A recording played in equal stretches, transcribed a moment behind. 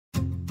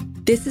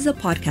This is a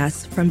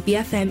podcast from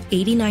BFM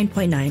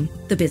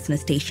 89.9, the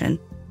business station.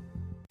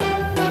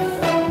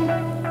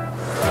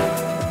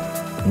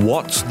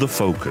 What's the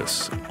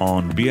Focus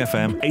on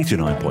BFM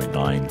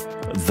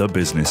 89.9, the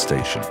business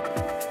station.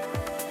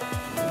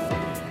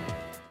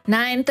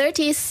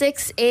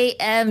 9:36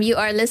 a.m. You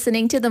are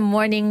listening to The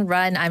Morning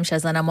Run. I'm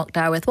Shazana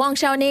Mokhtar with Wong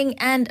Xiaoning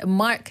and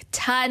Mark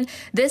Tan.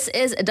 This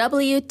is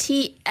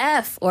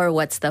WTF, or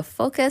What's the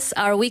Focus,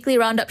 our weekly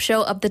roundup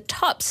show of the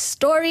top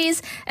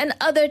stories and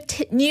other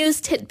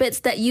news tidbits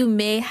that you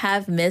may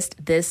have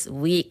missed this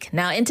week.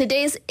 Now, in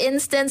today's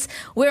instance,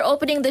 we're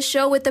opening the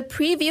show with a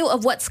preview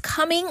of what's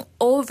coming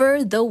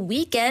over the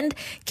weekend.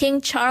 King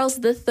Charles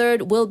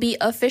III will be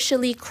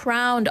officially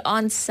crowned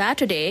on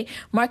Saturday,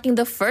 marking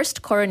the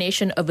first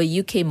coronation of a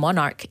UK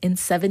monarch in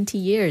 70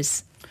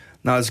 years.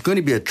 Now, it's going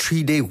to be a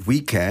 3-day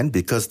weekend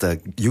because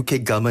the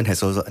UK government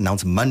has also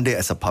announced Monday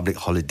as a public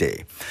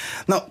holiday.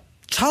 Now,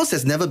 Charles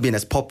has never been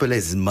as popular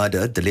as his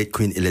mother, the late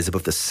Queen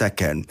Elizabeth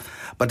II,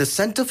 but the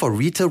Centre for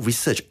Retail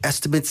Research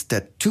estimates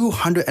that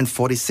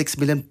 £246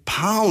 million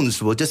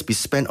will just be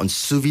spent on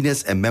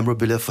souvenirs and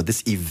memorabilia for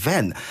this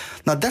event.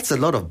 Now, that's a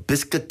lot of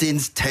biscuit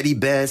tins, teddy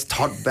bears,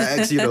 tote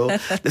bags,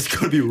 that's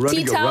going to be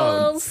running Tea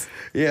towels. around.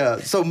 Yeah,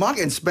 so Mark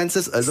and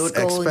Spencer's alone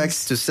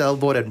expects to sell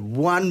more than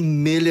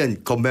 1 million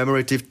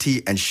commemorative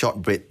tea and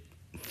shortbread.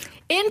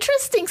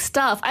 Interesting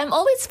stuff. I'm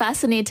always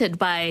fascinated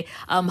by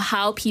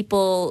how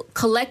people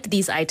collect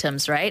these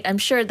items, right? I'm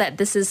sure that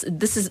this is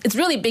it's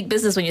really big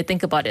business when you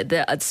think about it.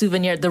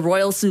 The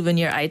royal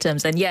souvenir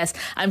items, and yes,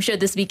 I'm sure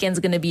this weekend's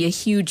going to be a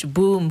huge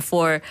boom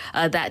for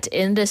that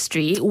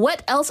industry.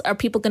 What else are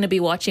people going to be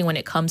watching when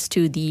it comes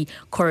to the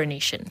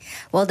coronation?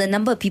 Well, the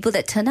number of people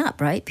that turn up,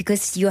 right?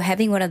 Because you're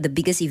having one of the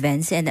biggest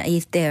events, and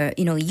if they're,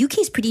 UK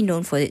is pretty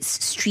known for its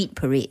street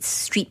parades,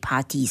 street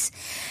parties,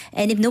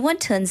 and if no one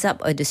turns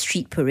up at the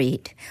street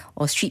parade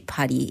or street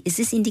party, is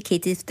this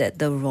indicative that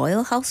the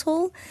royal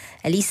household,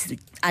 at least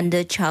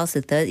under Charles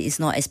III, is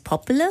not as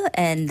popular,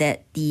 and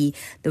that the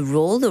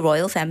role the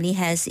royal family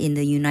has in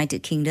the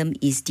United Kingdom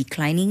is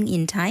declining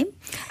in time?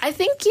 I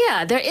think,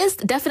 there is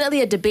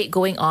definitely a debate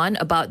going on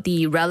about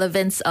the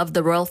relevance of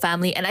the royal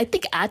family, and I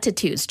think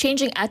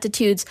changing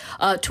attitudes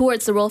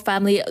towards the royal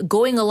family,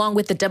 going along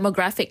with the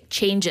demographic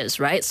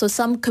changes, right? So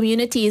some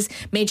communities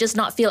may just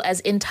not feel as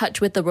in touch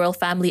with the royal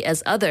family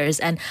as others,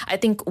 and I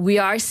think we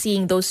are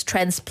seeing those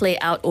trends play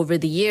out over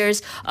the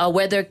years.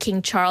 Whether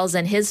King Charles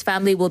and his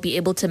family will be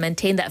able to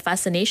maintain that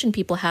fascination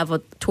people have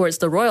towards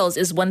the royals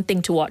is one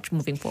thing to watch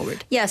moving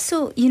forward. Yeah,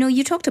 so,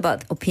 you talked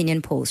about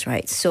opinion polls,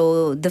 right?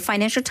 So the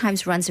Financial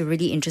Times runs a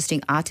really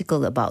interesting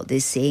article about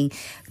this, saying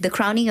the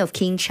crowning of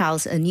King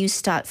Charles, a new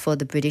start for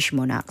the British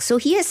monarch. So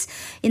he has,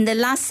 in the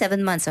last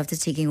 7 months after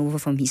taking over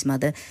from his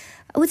mother,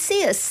 I would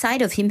say a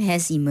side of him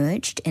has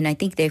emerged, and I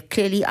think there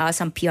clearly are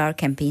some PR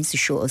campaigns to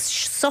show a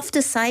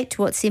softer side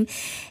towards him.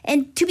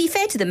 And to be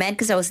fair to the man,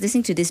 because I was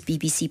listening to this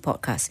BBC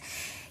podcast,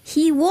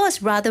 he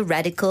was rather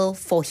radical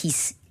for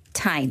his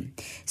time.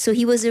 So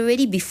he was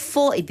already,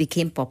 before it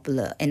became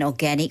popular, an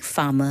organic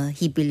farmer.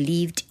 He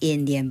believed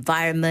in the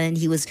environment.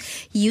 He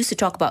used to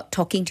talk about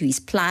talking to his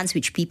plants,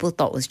 which people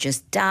thought was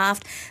just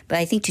daft. But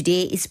I think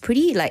today it's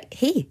pretty like,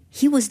 hey,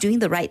 he was doing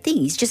the right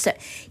thing. It's just that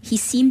he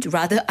seemed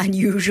rather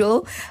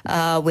unusual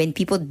when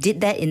people did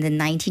that in the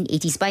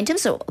 1980s. But in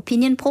terms of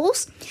opinion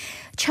polls,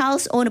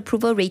 Charles' own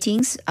approval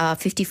ratings are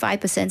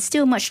 55%,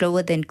 still much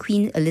lower than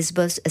Queen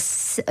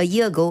Elizabeth's a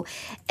year ago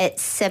at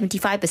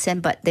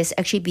 75%, but there's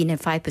actually been a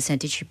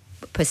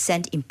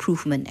 5%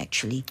 improvement,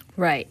 actually.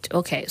 Right.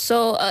 Okay.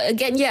 So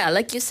again,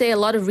 like you say, a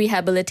lot of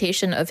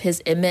rehabilitation of his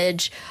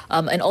image,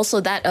 and also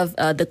that of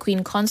the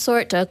Queen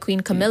consort, Queen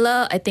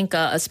Camilla. I think,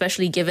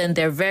 especially given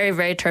their very,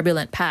 very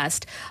turbulent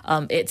past,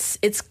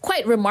 it's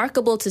quite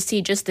remarkable to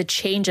see just the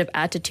change of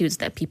attitudes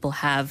that people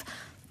have.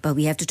 But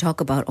we have to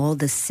talk about all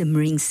the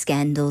simmering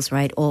scandals,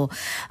 right? Or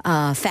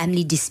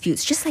family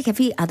disputes. Just like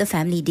every other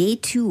family, they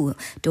too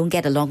don't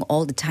get along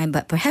all the time.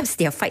 But perhaps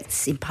their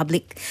fights in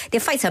public, their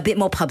fights are a bit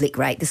more public,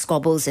 right? The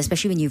squabbles,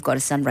 especially when you've got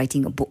a son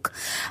writing a book.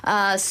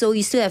 So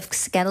you still have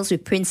scandals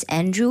with Prince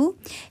Andrew,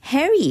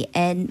 Harry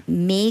and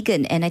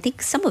Meghan. And I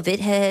think some of it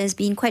has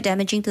been quite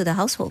damaging to the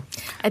household.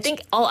 I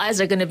think all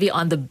eyes are going to be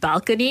on the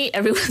balcony.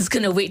 Everyone's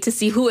going to wait to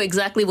see who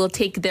exactly will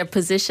take their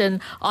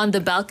position on the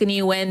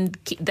balcony when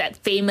that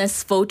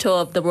famous photo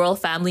of the royal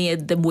family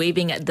and them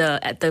waving at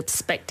the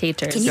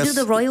spectators. Can you do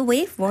the royal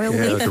wave?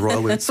 Yeah, the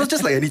royal wave. So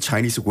just like any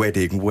Chinese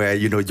wedding where,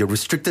 you're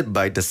restricted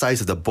by the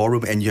size of the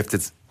ballroom and you have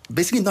to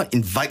basically not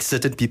invite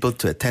certain people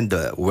to attend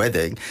the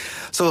wedding.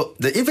 So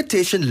the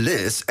invitation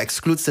list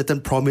excludes certain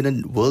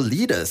prominent world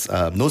leaders.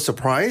 No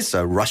surprise,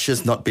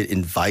 Russia's not been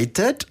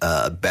invited.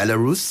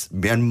 Belarus,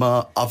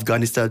 Myanmar,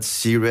 Afghanistan,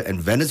 Syria and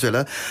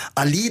Venezuela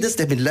are leaders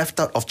that have been left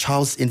out of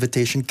Charles'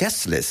 invitation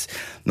guest list.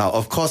 Now,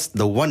 of course,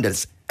 the one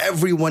that's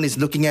everyone is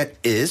looking at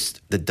is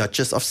the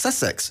Duchess of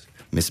Sussex,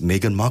 Miss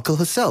Meghan Markle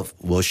herself.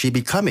 Will she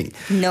be coming?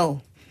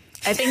 No.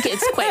 I think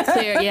it's quite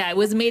clear. Yeah, it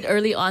was made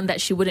early on that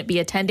she wouldn't be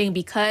attending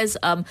because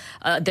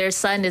their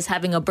son is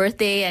having a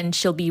birthday and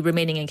she'll be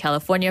remaining in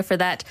California for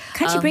that.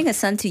 Can't you bring her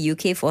son to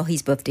UK for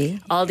his birthday?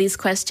 All these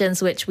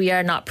questions which we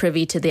are not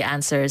privy to the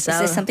answers. Is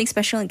there something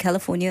special in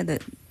California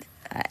that...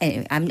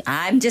 Anyway,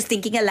 I'm just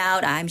thinking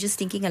aloud.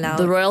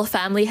 The royal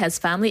family has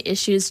family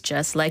issues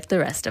just like the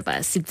rest of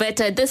us. But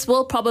this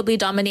will probably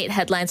dominate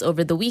headlines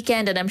over the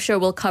weekend, and I'm sure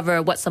we'll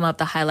cover what some of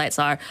the highlights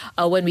are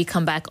when we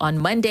come back on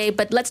Monday.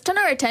 But let's turn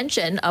our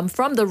attention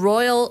from the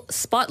royal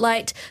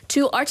spotlight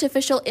to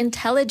artificial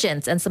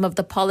intelligence and some of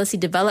the policy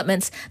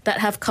developments that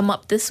have come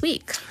up this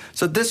week.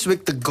 So this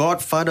week, the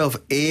godfather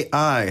of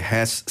AI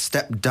has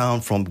stepped down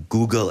from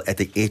Google at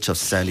the age of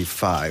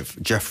 75,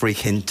 Geoffrey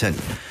Hinton,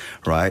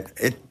 right?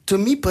 To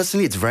me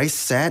personally, it's very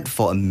sad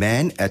for a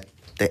man at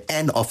the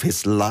end of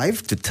his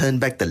life to turn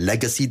back the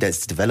legacy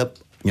that's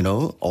developed,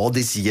 all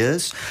these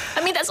years.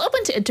 I mean, that's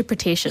open to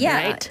interpretation,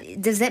 right?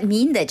 Does that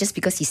mean that just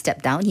because he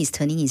stepped down, he's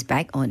turning his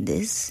back on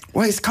this?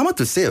 Well, he's come out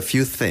to say a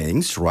few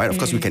things, right? Of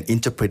course, we can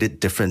interpret it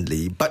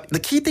differently. But the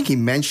key thing he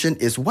mentioned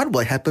is what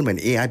will happen when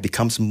AI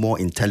becomes more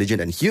intelligent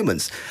than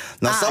humans.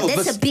 Now,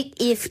 that's a big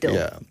if, though.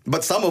 Yeah,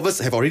 but some of us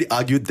have already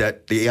argued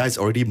that the AI is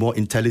already more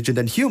intelligent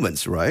than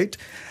humans, right?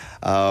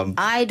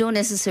 I don't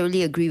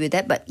necessarily agree with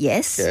that, but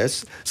yes.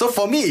 Yes. So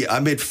for me,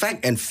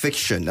 fact and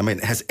fiction.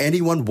 Has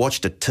anyone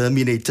watched the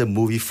Terminator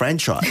movie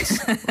franchise,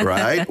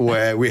 right?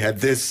 Where we had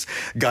this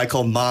guy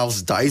called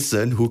Miles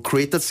Dyson who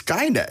created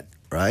Skynet.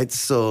 Right?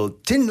 So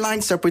thin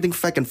line separating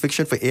fact and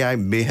fiction for AI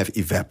may have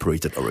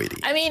evaporated already.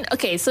 I mean,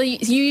 okay, so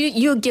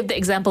you give the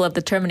example of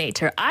the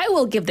Terminator. I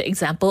will give the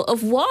example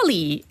of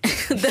WALL-E,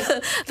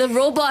 the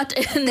robot.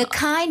 The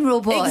kind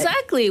robot.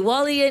 Exactly.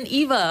 WALL-E and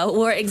Eva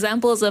were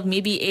examples of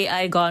maybe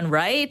AI gone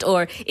right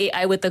or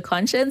AI with a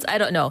conscience. I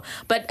don't know.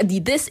 But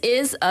this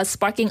is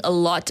sparking a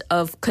lot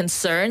of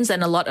concerns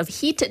and a lot of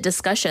heated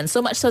discussion,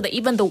 so much so that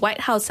even the White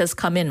House has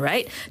come in,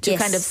 right? To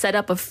kind of set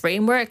up a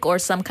framework or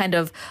some kind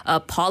of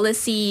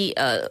policy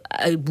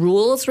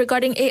rules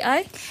regarding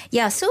AI?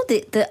 Yeah, so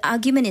the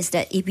argument is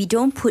that if we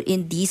don't put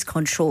in these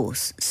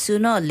controls,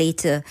 sooner or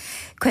later,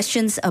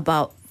 questions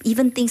about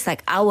even things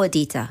like our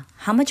data,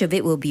 how much of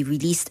it will be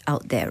released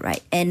out there,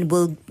 right? And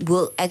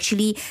will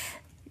actually...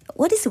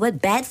 What is the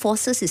word? Bad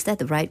forces? Is that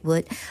the right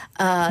word?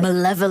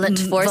 Malevolent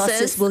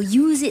forces will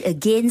use it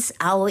against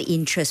our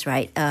interests,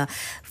 right?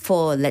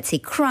 For, let's say,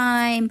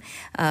 crime,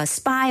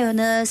 spy on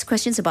us,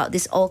 questions about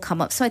this all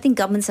come up. So I think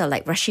governments are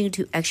rushing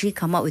to actually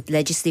come up with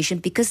legislation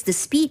because the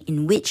speed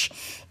in which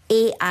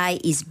AI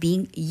is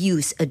being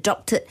used,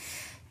 adopted,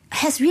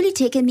 has really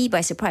taken me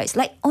by surprise.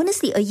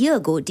 Honestly, a year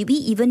ago, did we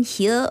even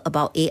hear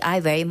about AI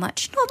very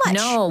much? Not much.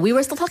 No, we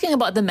were still talking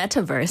about the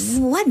metaverse.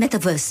 What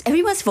metaverse?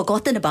 Everyone's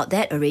forgotten about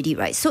that already,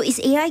 right? So is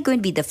AI going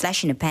to be the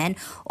flash in the pan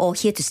or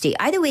here to stay?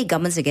 Either way,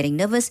 governments are getting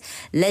nervous.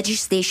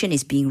 Legislation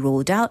is being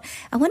rolled out.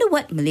 I wonder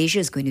what Malaysia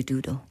is going to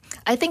do, though.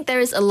 I think there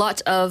is a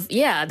lot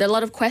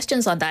of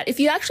questions on that. If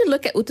you actually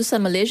look at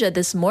Utusan Malaysia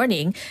this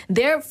morning,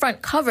 their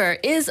front cover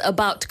is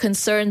about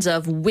concerns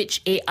of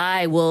which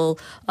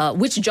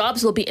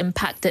jobs will be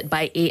impacted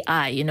by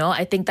AI.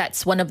 I think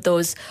that's one of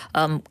those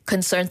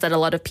concerns that a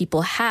lot of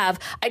people have.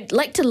 I'd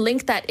like to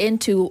link that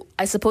into,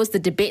 I suppose, the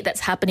debate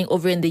that's happening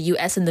over in the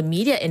US in the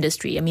media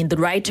industry. I mean, the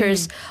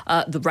writers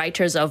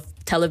of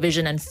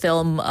television and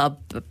film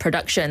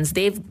productions,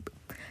 they've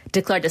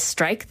declared a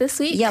strike this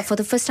week. Yeah, for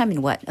the first time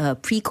in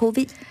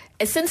pre-COVID?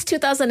 Since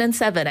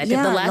 2007. I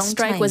think the last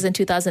strike was in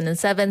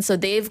 2007. So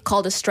they've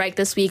called a strike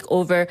this week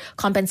over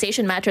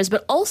compensation matters,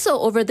 but also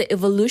over the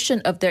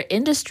evolution of their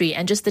industry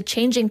and just the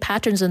changing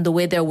patterns in the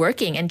way they're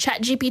working. And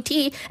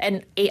ChatGPT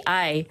and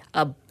AI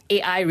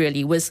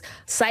really was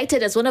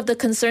cited as one of the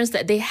concerns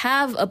that they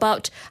have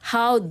about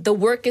how the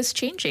work is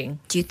changing.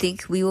 Do you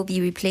think we will be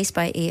replaced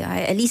by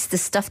AI? At least the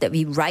stuff that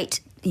we write,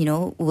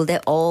 will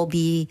that all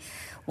be...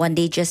 one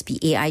day just be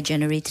AI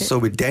generated? So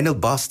with Daniel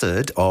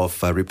Bastard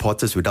of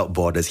Reporters Without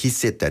Borders, he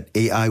said that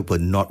AI will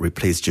not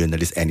replace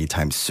journalists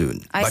anytime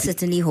soon. I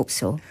certainly hope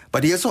so.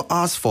 But he also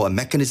asked for a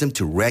mechanism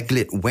to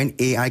regulate when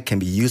AI can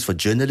be used for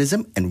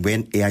journalism and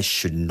when AI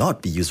should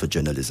not be used for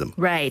journalism.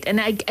 Right. And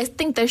I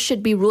think there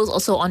should be rules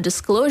also on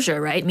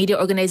disclosure, right? Media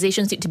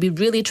organizations need to be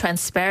really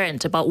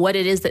transparent about what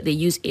it is that they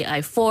use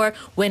AI for,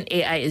 when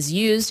AI is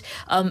used.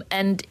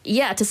 And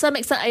yeah, to some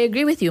extent, I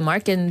agree with you,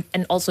 Mark, and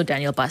also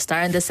Daniel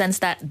Bastard, in the sense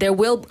that there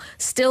will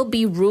still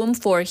be room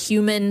for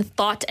human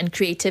thought and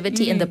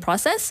creativity in the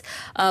process.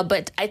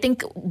 But I think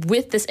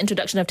with this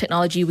introduction of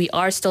technology, we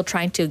are still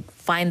trying to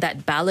find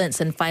that balance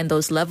and find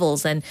those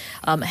levels, and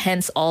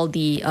hence all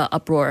the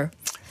uproar.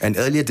 And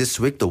earlier this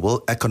week, the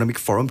World Economic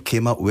Forum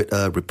came out with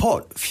a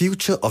report,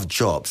 Future of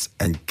Jobs.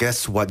 And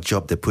guess what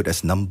job they put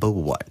as number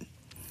one?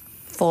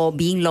 For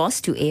being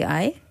lost to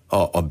AI?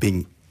 Or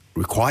being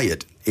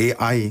required.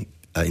 AI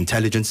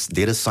intelligence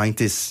data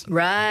scientists.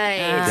 Right.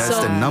 That's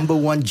the number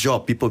one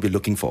job people be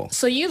looking for.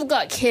 So you've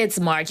got kids,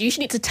 Mark. You should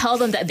need to tell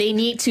them that they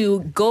need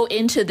to go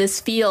into this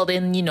field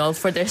and,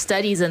 for their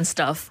studies and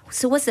stuff.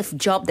 So what's the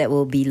job that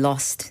will be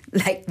lost,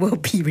 will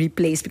be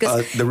replaced?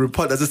 Because The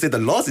report doesn't say the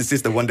loss, it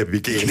says the one that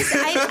became.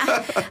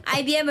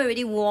 IBM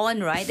already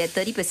warned, right, that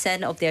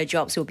 30% of their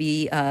jobs will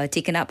be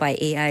taken up by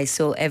AI.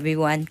 So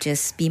everyone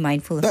just be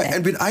mindful of that.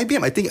 And with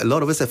IBM, I think a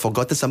lot of us have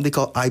forgotten something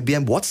called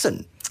IBM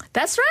Watson.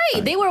 That's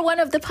right. They were one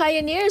of the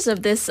pioneers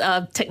of this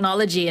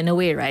technology in a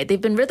way, right? They've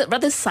been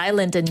rather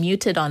silent and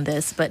muted on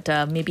this, but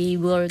maybe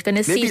we're going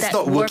to see that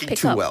more pick up. Maybe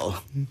it's not working too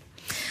well.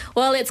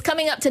 Well, it's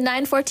coming up to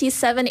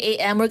 9:47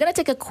 a.m. We're going to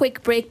take a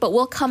quick break, but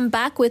we'll come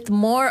back with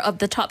more of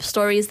the top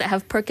stories that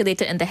have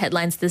percolated in the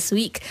headlines this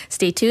week.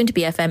 Stay tuned to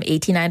BFM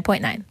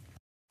 89.9.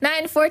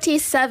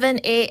 9:47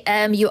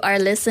 a.m. You are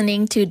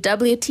listening to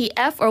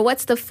WTF, or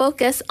What's the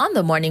Focus, on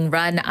the Morning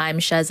Run. I'm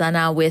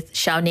Shazana with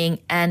Xiaoning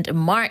and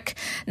Mark.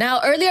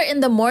 Now, earlier in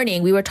the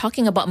morning, we were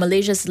talking about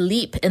Malaysia's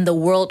leap in the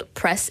World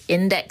Press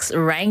Index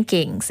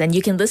rankings. And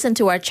you can listen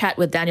to our chat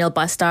with Daniel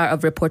Bastar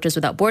of Reporters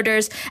Without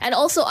Borders. And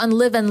also on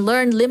Live and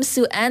Learn, Lim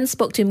Su An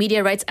spoke to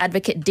media rights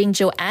advocate Ding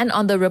Jo An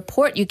on the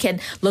report. You can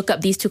look up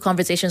these two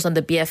conversations on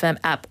the BFM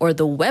app or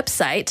the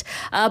website.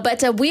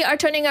 But we are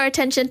turning our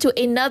attention to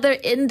another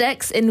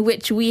index in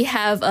which we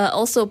have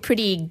also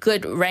pretty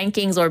good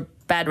rankings, or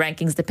bad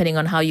rankings, depending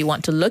on how you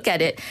want to look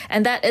at it.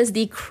 And that is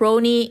the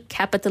Crony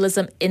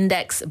Capitalism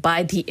Index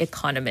by The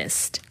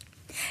Economist.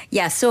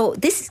 Yeah, so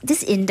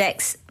this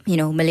index,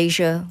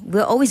 Malaysia,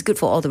 we're always good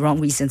for all the wrong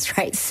reasons,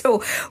 right?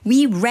 So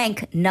we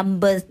rank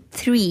number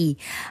 3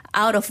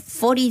 out of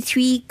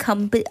 43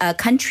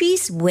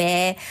 countries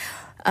where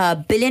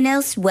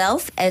billionaires'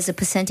 wealth as a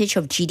percentage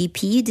of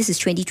GDP, this is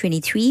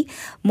 2023,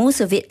 most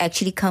of it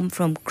actually come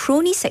from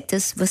crony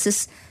sectors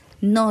versus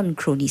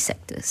non-crony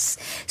sectors.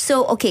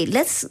 So, okay,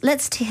 let's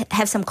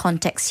have some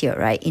context here,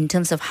 right? In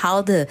terms of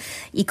how the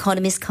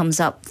Economist comes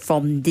up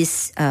with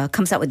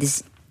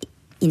this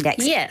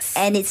index. Yes.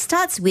 And it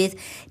starts with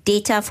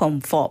data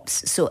from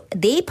Forbes. So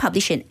they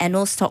publish an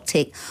annual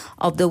stocktake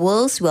of the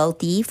world's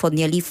wealthy for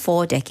nearly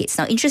 4 decades.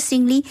 Now,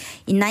 interestingly,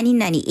 in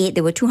 1998,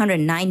 there were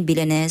 209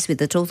 billionaires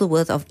with a total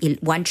worth of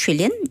 1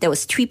 trillion. That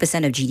was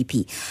 3% of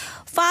GDP.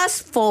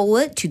 Fast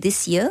forward to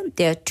this year,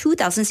 there are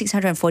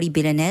 2,640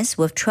 billionaires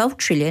worth 12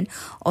 trillion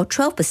or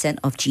 12%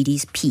 of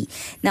GDP.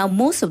 Now,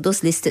 most of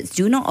those listed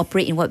do not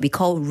operate in what we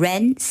call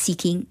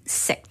rent-seeking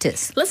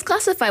sectors. Let's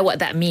classify what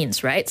that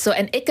means, right? So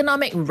an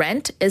economic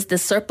rent is the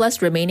surplus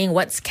remaining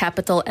once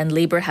capital and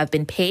labor have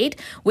been paid,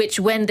 which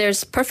when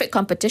there's perfect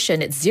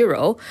competition, it's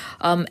zero.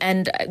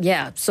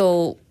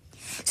 So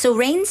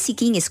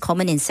rent-seeking is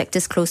common in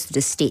sectors close to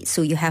the state.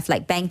 So you have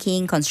like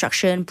banking,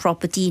 construction,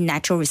 property,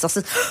 natural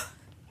resources.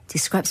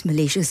 Describes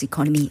Malaysia's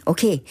economy.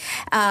 Okay.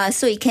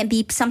 So it can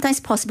be sometimes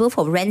possible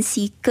for rent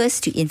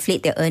seekers to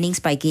inflate their earnings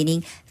by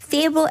gaining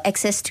favorable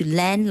access to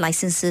land,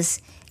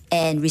 licenses,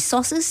 and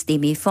resources. They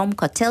may form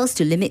cartels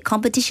to limit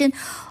competition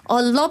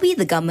or lobby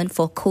the government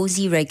for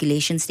cozy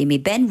regulations. They may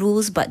bend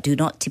rules but do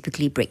not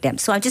typically break them.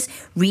 So I'm just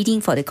reading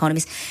for The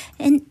Economist.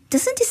 And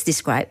doesn't this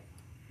describe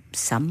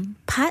some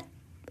part,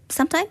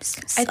 sometimes,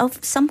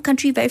 of some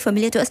country very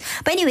familiar to us?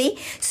 But anyway,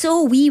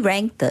 so we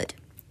rank third.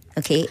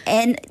 Okay,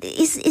 and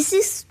is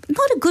this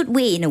not a good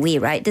way in a way,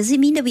 right? Does it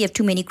mean that we have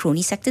too many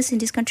crony sectors in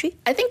this country?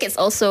 I think it's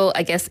also,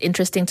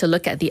 interesting to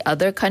look at the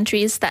other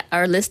countries that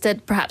are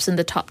listed perhaps in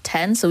the top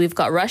 10. So we've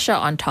got Russia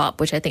on top,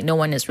 which I think no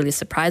one is really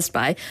surprised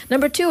by.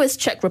 Number 2 is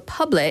Czech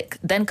Republic.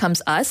 Then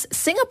comes us.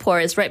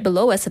 Singapore is right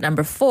below us at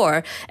number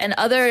 4. And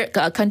other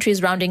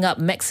countries rounding up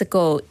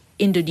Mexico,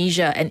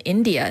 Indonesia, and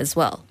India as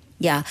well.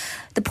 Yeah,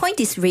 the point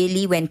is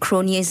really when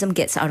cronyism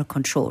gets out of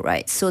control,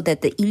 right? So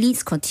that the elites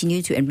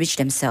continue to enrich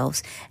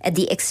themselves at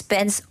the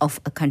expense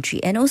of a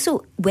country. And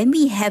also, when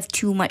we have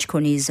too much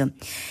cronyism,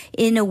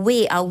 in a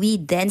way, are we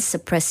then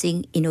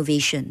suppressing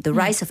innovation, the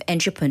rise of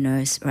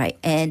entrepreneurs, right?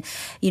 And,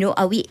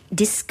 are we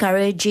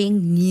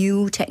discouraging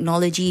new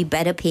technology,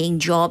 better paying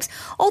jobs,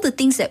 all the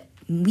things that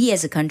we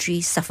as a country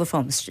suffer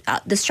from,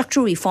 the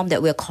structural reform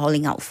that we're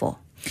calling out for?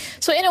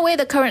 So in a way,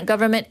 the current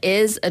government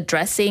is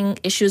addressing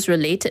issues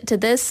related to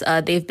this.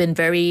 They've been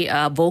very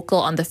vocal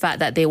on the fact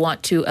that they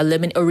want to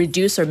eliminate or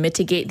reduce or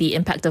mitigate the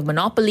impact of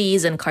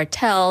monopolies and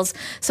cartels.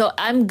 So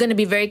I'm going to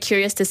be very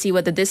curious to see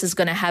whether this is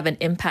going to have an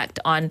impact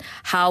on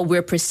how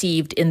we're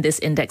perceived in this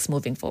index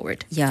moving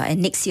forward. Yeah,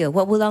 and next year,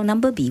 what will our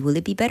number be? Will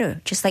it be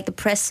better? Just like the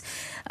press,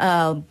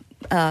 the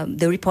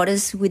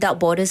Reporters Without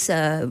Borders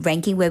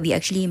ranking where we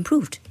actually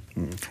improved.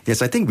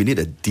 Yes, I think we need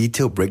a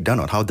detailed breakdown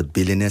on how the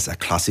billionaires are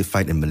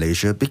classified in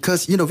Malaysia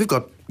because, we've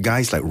got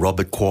guys like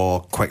Robert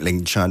Kwok, Kwek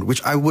Leng Chan,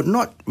 which I would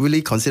not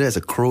really consider as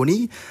a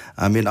crony.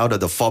 I mean, out of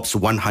the Forbes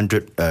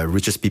 100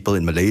 richest people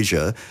in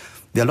Malaysia,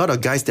 there are a lot of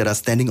guys that are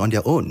standing on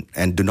their own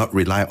and do not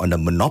rely on a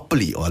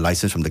monopoly or a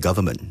license from the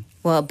government.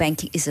 Well,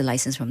 banking is a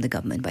license from the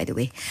government, by the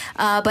way.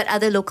 But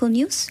other local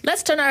news?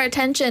 Let's turn our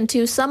attention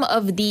to some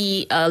of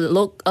the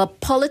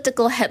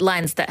political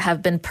headlines that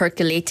have been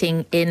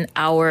percolating in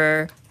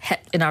our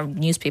in our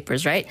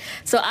newspapers, right?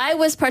 So I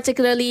was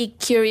particularly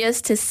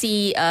curious to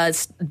see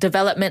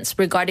developments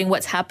regarding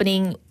what's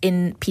happening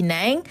in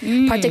Penang,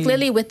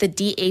 particularly with the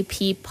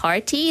DAP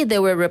party.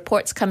 There were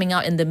reports coming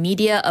out in the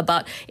media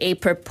about a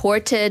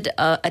purported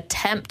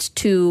attempt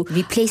to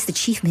replace the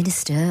chief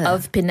minister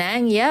of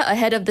Penang,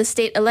 ahead of the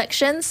state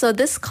election. So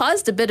this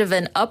caused a bit of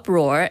an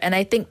uproar, and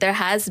I think there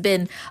has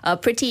been a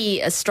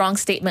pretty strong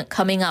statement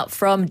coming out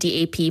from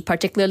DAP,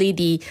 particularly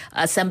the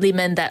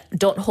assemblymen that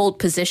don't hold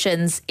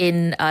positions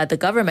in the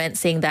government,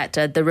 saying that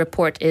the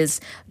report is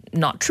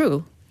not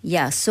true.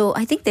 Yeah, so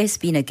I think there's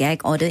been a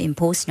gag order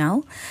imposed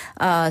now.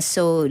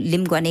 So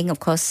Lim Guan Eng,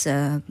 of course,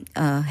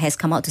 has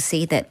come out to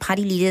say that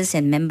party leaders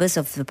and members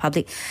of the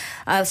public,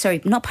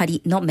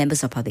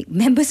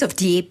 members of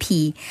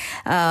DAP,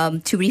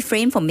 to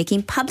refrain from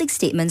making public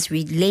statements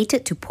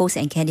related to posts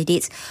and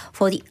candidates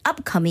for the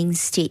upcoming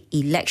state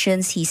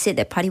elections. He said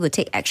that party will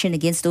take action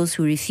against those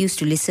who refuse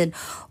to listen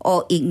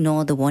or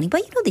ignore the warning.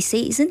 But they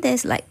say,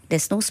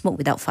 there's no smoke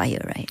without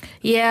fire, right?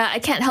 Yeah, I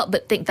can't help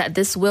but think that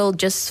this will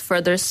just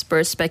further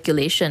spur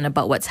speculation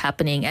about what's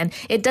happening. And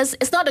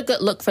it's not a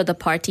good look for the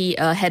party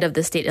ahead of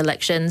the state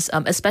elections,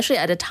 especially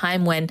at a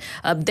time when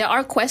there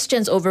are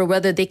questions over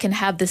whether they can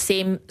have the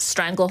same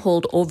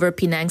stranglehold over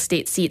Penang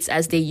state seats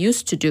as they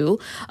used to do,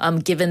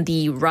 given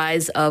the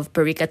rise of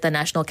Perikatan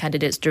Nasional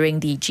candidates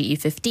during the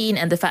GE15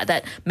 and the fact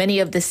that many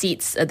of the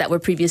seats that were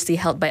previously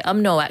held by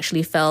UMNO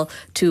actually fell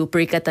to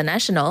Perikatan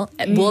Nasional.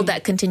 Will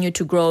that continue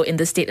to grow in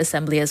the state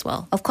assembly as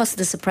well? Of course,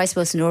 the surprise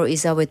was Nur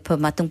Izzah with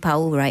Permatung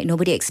Pau, right?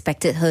 Nobody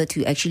expected her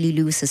to actually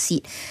lose a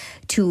seat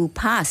to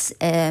PAS.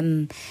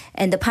 And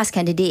the PAS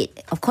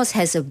candidate, of course,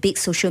 has a big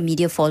social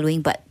media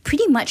following, but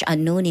pretty much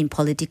unknown in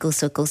political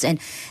circles. And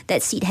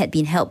that seat had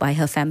been held by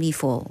her family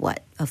for,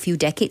 a few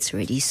decades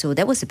already. So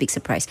that was a big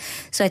surprise.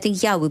 So I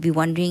think, we'll be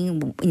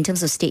wondering in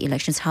terms of state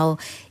elections how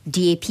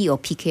DAP or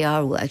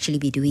PKR will actually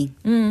be doing.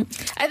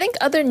 I think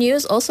other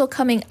news also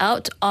coming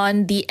out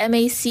on the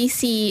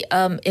MACC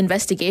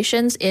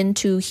investigations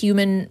into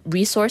human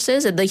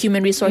resources and the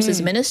Human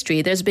Resources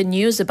Ministry. There's been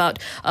news about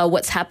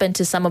what's happened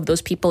to some of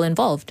those people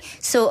involved.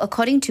 So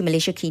according to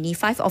Malaysia Kini,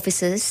 5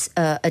 officers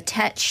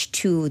attached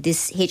to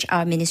this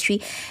HR ministry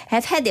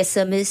have had their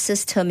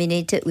services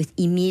terminated with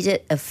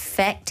immediate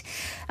effect.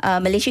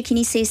 Malaysia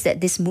Kini says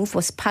that this move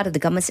was part of the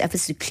government's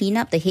efforts to clean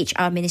up the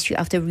HR ministry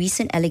after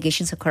recent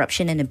allegations of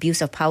corruption and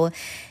abuse of power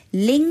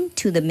linked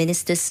to the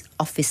minister's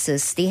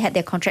officers. They had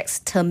their contracts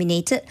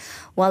terminated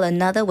while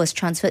another was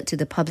transferred to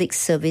the Public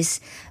Service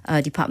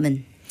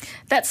Department.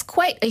 That's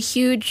quite a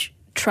huge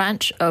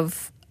tranche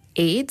of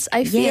aides,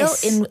 I feel,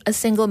 in a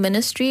single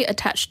ministry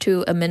attached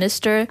to a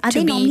minister. Are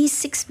they normally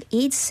 6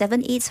 aides,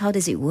 7 aides? How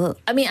does it work?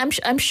 I mean,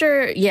 I'm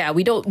sure.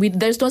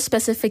 There's no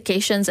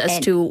specifications as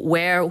to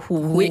where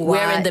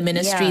in the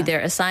ministry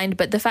they're assigned.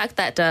 But the fact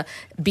that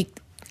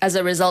as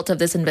a result of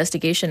this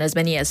investigation, as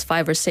many as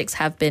 5 or 6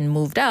 have been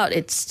moved out,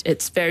 it's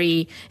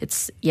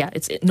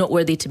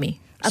noteworthy to me.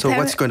 So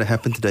what's going to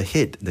happen to the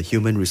head, the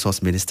Human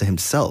Resource Minister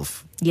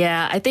himself?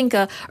 Yeah, I think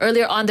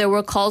earlier on there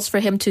were calls for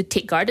him to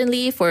take garden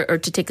leave or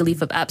to take a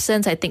leave of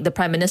absence. I think the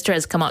Prime Minister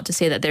has come out to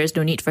say that there is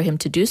no need for him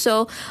to do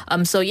so.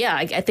 I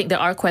think there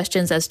are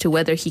questions as to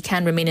whether he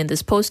can remain in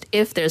this post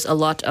if there's a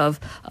lot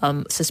of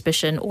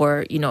suspicion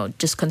or,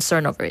 just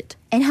concern over it.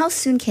 And how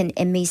soon can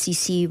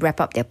MACC wrap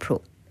up their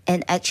probe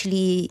and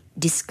actually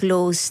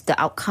disclose the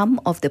outcome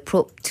of the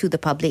probe to the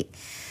public?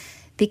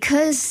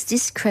 Because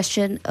this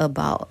question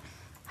about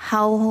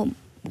how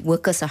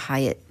workers are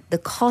hired, the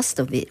cost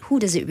of it, who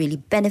does it really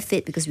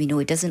benefit? Because we know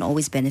it doesn't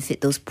always benefit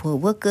those poor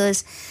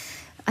workers.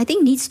 I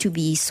think needs to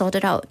be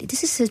sorted out.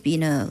 This has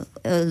been a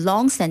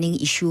long-standing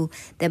issue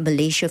that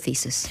Malaysia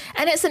faces.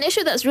 And it's an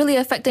issue that's really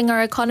affecting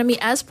our economy,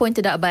 as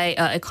pointed out by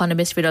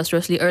economist Firdaus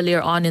Rosli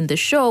earlier on in the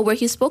show, where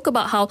he spoke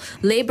about how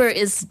labor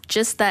is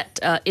just that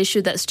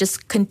issue that's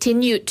just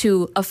continued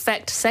to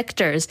affect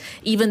sectors,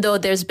 even though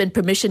there's been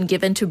permission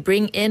given to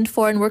bring in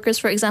foreign workers,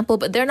 for example,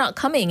 but they're not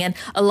coming. And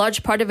a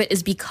large part of it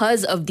is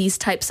because of these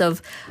types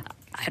of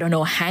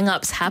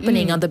hang-ups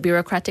happening on the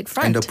bureaucratic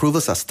front. And the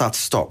approvals are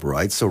start-stop,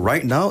 right? So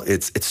right now,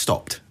 it's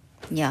stopped.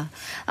 Yeah.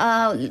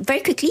 Very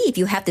quickly, if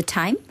you have the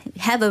time,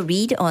 have a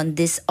read on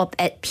this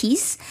op-ed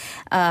piece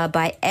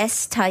by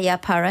S.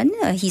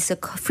 Tayaparan. He's a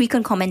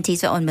frequent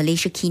commentator on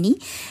Malaysia Kini,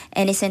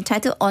 and it's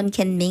entitled On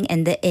Ken Ming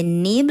and the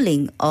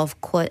Enabling of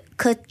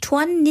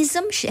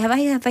Ketuanism.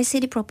 Have I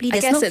said it properly? I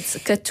guess it's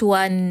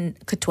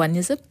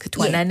Ketuanism?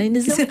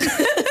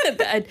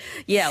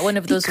 One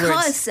of those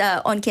words. Because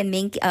On Ken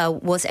Ming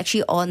was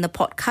actually on the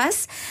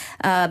podcast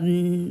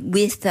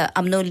with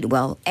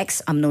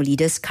ex-UMNO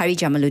leaders Kari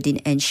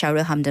Jamaluddin and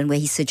Sharul Hamdan, where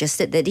he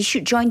suggested that they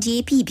should join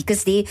DAP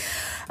because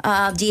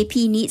DAP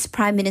needs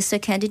Prime Minister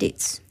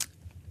candidates.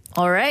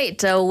 All right,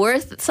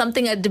 worth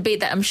a debate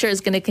that I'm sure is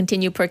going to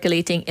continue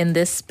percolating in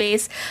this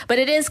space. But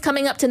it is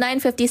coming up to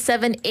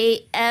 9:57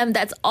 a.m.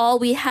 That's all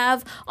we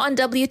have on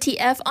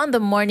WTF on the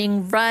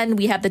morning run.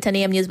 We have the 10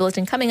 a.m. news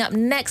bulletin coming up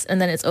next,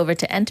 and then it's over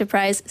to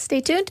Enterprise. Stay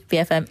tuned,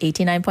 BFM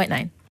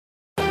 89.9.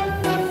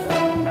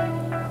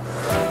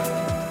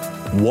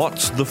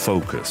 What's the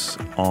Focus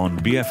on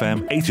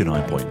BFM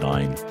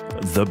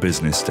 89.9, the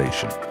business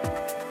station.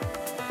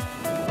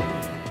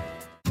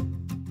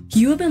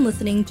 You have been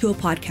listening to a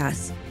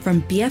podcast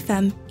from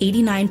BFM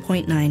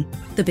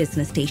 89.9, the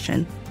business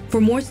station.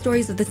 For more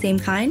stories of the same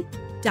kind,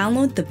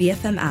 download the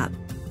BFM app.